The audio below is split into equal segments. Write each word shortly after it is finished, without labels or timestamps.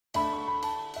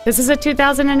This is a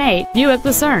 2008 Buick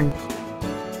Lucerne.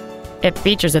 It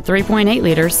features a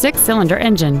 3.8-liter six-cylinder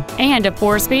engine and a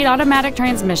 4-speed automatic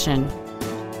transmission.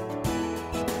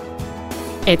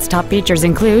 Its top features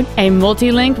include a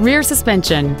multi-link rear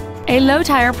suspension, a low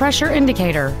tire pressure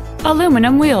indicator,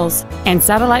 aluminum wheels, and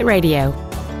satellite radio.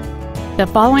 The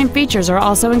following features are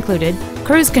also included: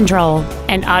 cruise control,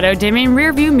 an auto-dimming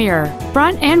rear-view mirror,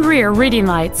 front and rear reading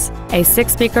lights, a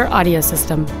 6-speaker audio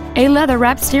system, a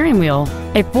leather-wrapped steering wheel,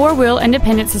 a 4-wheel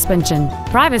independent suspension,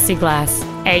 privacy glass,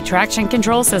 a traction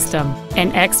control system,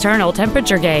 an external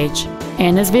temperature gauge,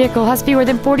 and this vehicle has fewer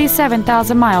than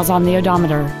 47,000 miles on the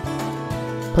odometer.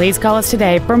 Please call us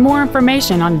today for more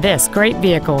information on this great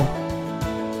vehicle.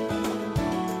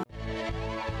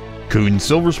 Koons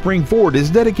Silver Spring Ford is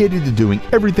dedicated to doing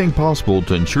everything possible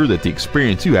to ensure that the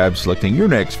experience you have selecting your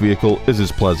next vehicle is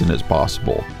as pleasant as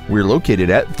possible. We're located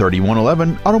at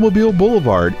 3111 Automobile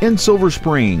Boulevard in Silver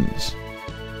Springs.